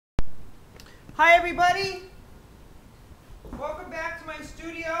Hi everybody, welcome back to my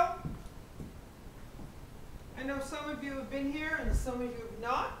studio. I know some of you have been here and some of you have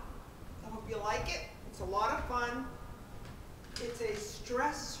not. I hope you like it. It's a lot of fun. It's a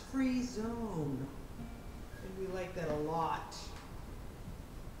stress-free zone, and we like that a lot.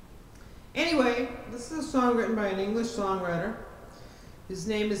 Anyway, this is a song written by an English songwriter. His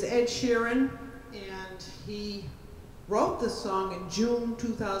name is Ed Sheeran, and he wrote this song in June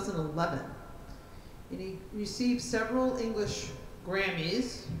 2011. And he received several English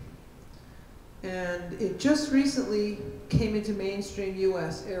Grammys, and it just recently came into mainstream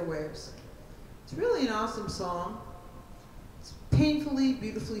US airwaves. It's really an awesome song. It's a painfully,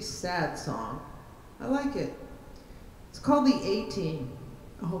 beautifully sad song. I like it. It's called The A-Team.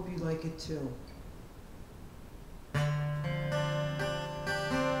 I hope you like it too.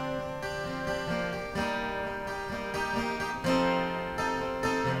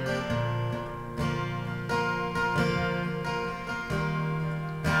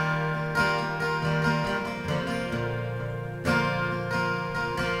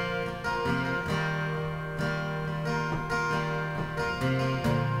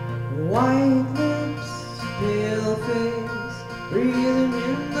 White lips, pale face, breathing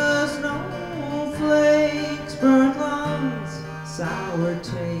in the snowflakes, burnt lungs, sour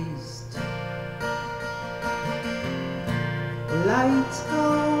taste. Lights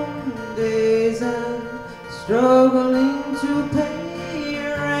gone, days end, struggling to pay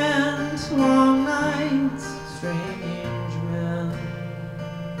rent, long nights, strange men.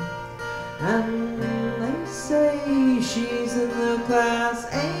 And they say she's in the class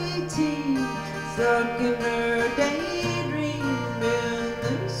 18, stuck in her daydream, been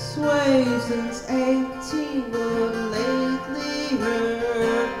this way since 18, but lately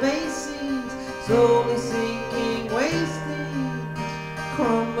her face seems slowly sinking, wasting,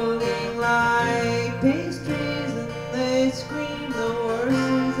 crumbling like pastries, and they scream the worst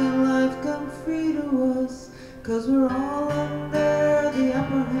things in life come free to us, 'cause we're all under the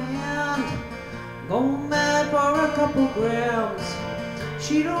upper hand, going mad for a couple grams.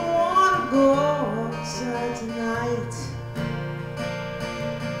 She don't wanna go outside tonight,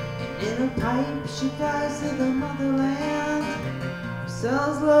 and in a pipe she flies to the motherland,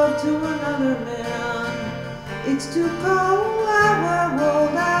 sells love to another man. It's too cold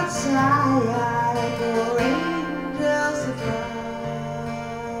outside for angels to fly,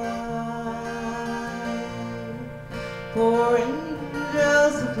 for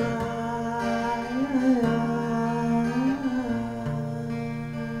angels to fly.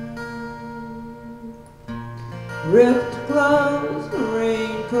 Ripped gloves,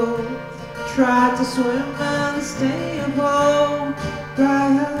 raincoat, tried to swim and stay afloat, dry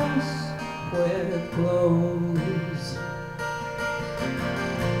house, wet clothes,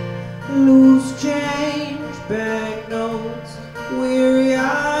 loose change, banknotes,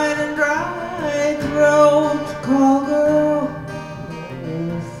 weary-eyed and dry throat, call girl,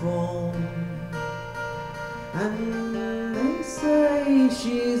 old phone, and they say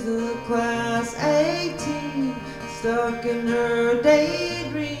she's in class 18, stuck in her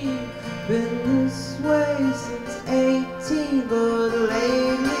daydream, been this way since 18, but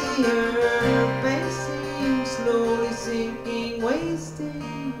lately her face seems slowly sinking,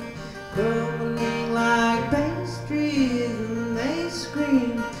 wasting, crumbling like pastries, and they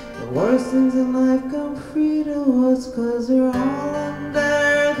scream the worst things in life come free to us, 'cause they're all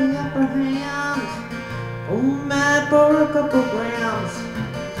under the upper hand, oh mad for a couple grams,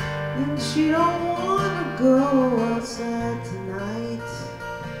 and she don't wanna go outside tonight,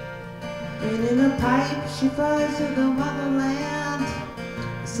 and in a pipe she flies to the motherland,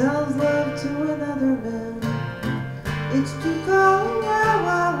 sells love to another man. It's too cold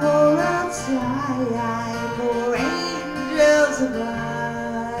outside for angels to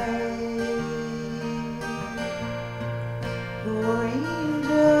fly, for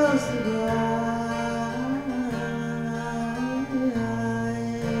angels to fly.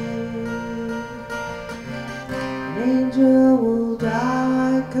 An angel will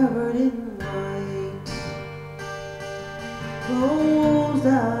die covered in white, closed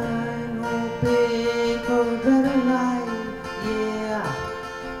eye, hoping for a better life. Yeah,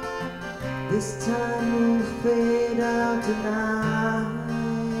 this time will fade out tonight,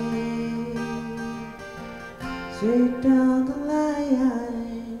 straight down the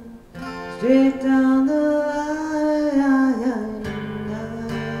line, straight down the line.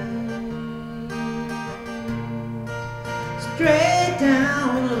 Straight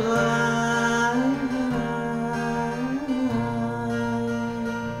down the line,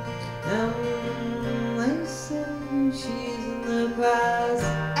 and they say she's in the class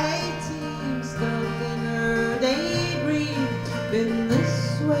 18,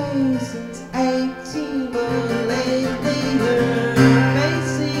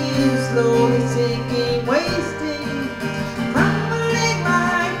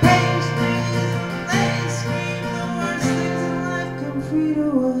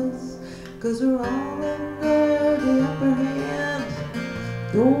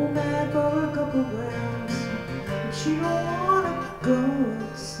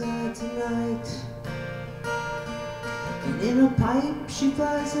 outside tonight. And in a pipe she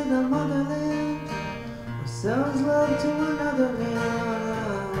flies to the motherland, or sells love to another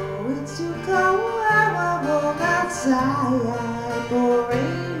man. Oh, it's too cold outside for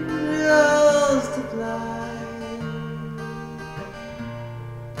angels to fly,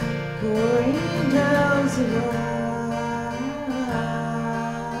 for angels to fly,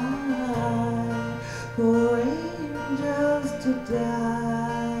 for angels to die.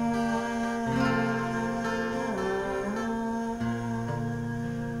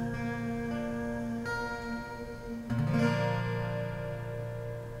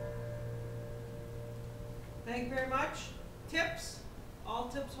 Thank you very much. Tips? All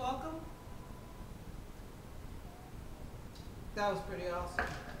tips welcome? That was pretty awesome.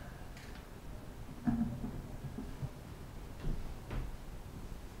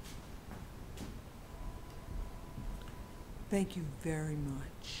 Thank you very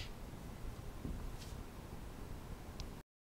much.